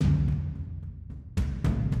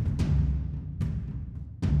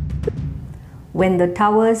when the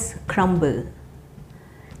towers crumble.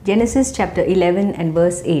 Genesis chapter 11 and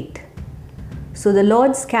verse 8. So the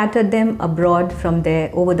Lord scattered them abroad from there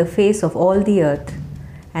over the face of all the earth,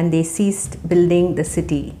 and they ceased building the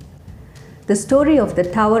city. The story of the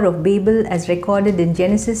Tower of Babel, as recorded in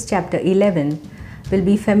Genesis chapter 11, will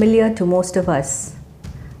be familiar to most of us.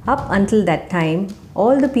 Up until that time,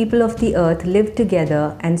 all the people of the earth lived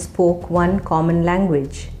together and spoke one common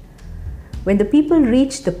language. When the people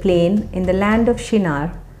reached the plain in the land of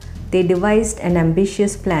Shinar, they devised an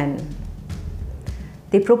ambitious plan.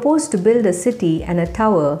 They proposed to build a city and a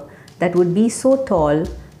tower that would be so tall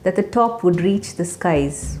that the top would reach the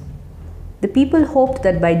skies. The people hoped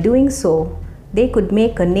that by doing so, they could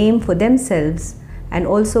make a name for themselves and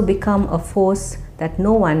also become a force that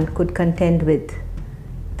no one could contend with.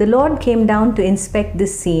 The Lord came down to inspect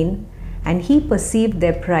this scene, and He perceived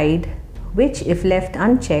their pride, which, if left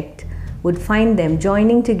unchecked, would find them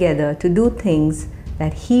joining together to do things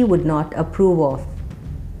that He would not approve of.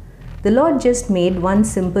 The Lord just made one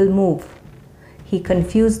simple move. He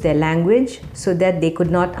confused their language so that they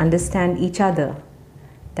could not understand each other.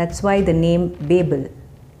 That's why the name Babel.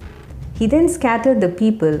 He then scattered the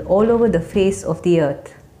people all over the face of the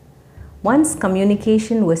earth. Once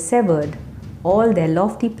communication was severed, all their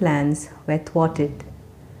lofty plans were thwarted.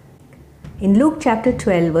 In Luke chapter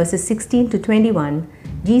 12, verses 16 to 21,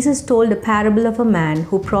 Jesus told a parable of a man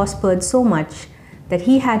who prospered so much that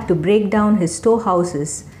he had to break down his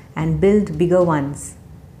storehouses and build bigger ones.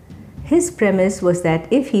 His premise was that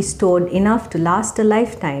if he stored enough to last a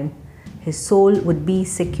lifetime, his soul would be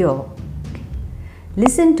secure.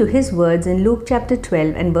 Listen to his words in Luke chapter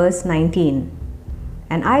 12 and verse 19.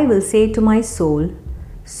 And I will say to my soul,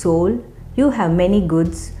 Soul, you have many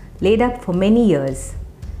goods laid up for many years.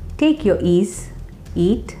 Take your ease,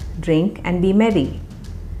 eat, drink, and be merry.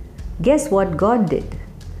 Guess what God did?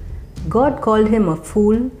 God called him a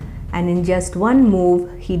fool, and in just one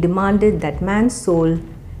move, He demanded that man's soul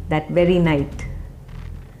that very night.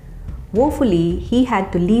 Woefully, he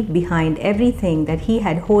had to leave behind everything that he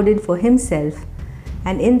had hoarded for himself,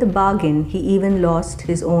 and in the bargain, he even lost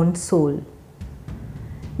his own soul.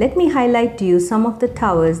 Let me highlight to you some of the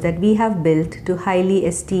towers that we have built to highly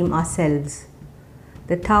esteem ourselves.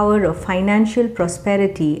 The tower of financial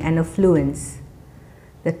prosperity and affluence.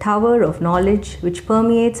 The tower of knowledge which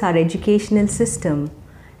permeates our educational system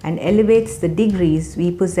and elevates the degrees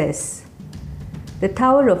we possess. The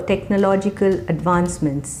tower of technological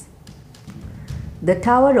advancements. The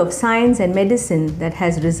tower of science and medicine that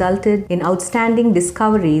has resulted in outstanding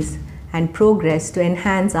discoveries and progress to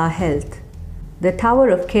enhance our health. The tower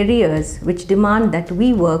of careers which demand that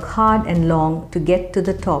we work hard and long to get to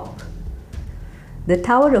the top. The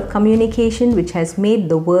tower of communication which has made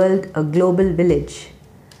the world a global village.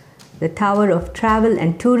 The tower of travel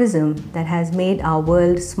and tourism that has made our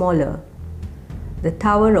world smaller. The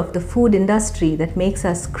tower of the food industry that makes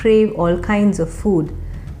us crave all kinds of food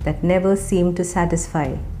that never seem to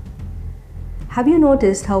satisfy. Have you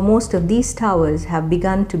noticed how most of these towers have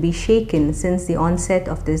begun to be shaken since the onset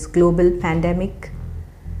of this global pandemic?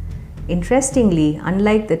 Interestingly,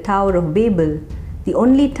 unlike the Tower of Babel, the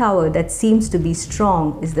only tower that seems to be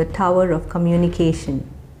strong is the tower of communication.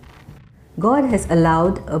 God has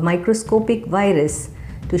allowed a microscopic virus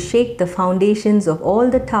to shake the foundations of all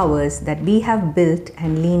the towers that we have built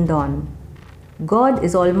and leaned on. God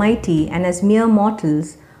is almighty, and as mere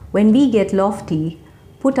mortals, when we get lofty,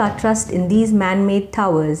 put our trust in these man-made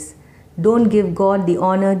towers, don't give God the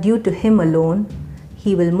honor due to Him alone,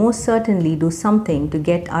 He will most certainly do something to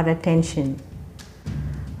get our attention.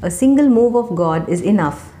 A single move of God is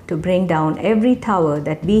enough to bring down every tower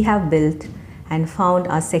that we have built and found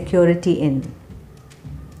our security in.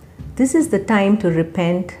 This is the time to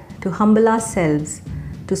repent, to humble ourselves,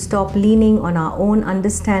 to stop leaning on our own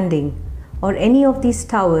understanding or any of these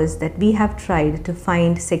towers that we have tried to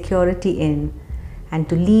find security in, and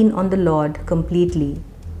to lean on the Lord completely.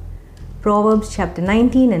 Proverbs chapter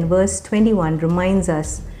 19 and verse 21 reminds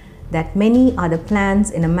us that many are the plans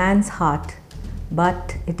in a man's heart,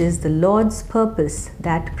 but it is the Lord's purpose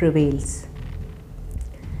that prevails.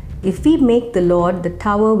 If we make the Lord the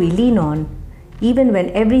tower we lean on, even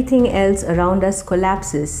when everything else around us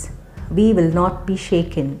collapses, we will not be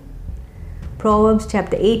shaken. Proverbs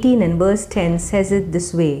chapter 18 and verse 10 says it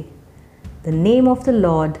this way, "The name of the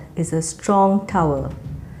Lord is a strong tower.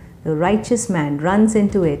 The righteous man runs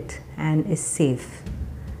into it and is safe."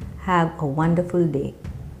 Have a wonderful day.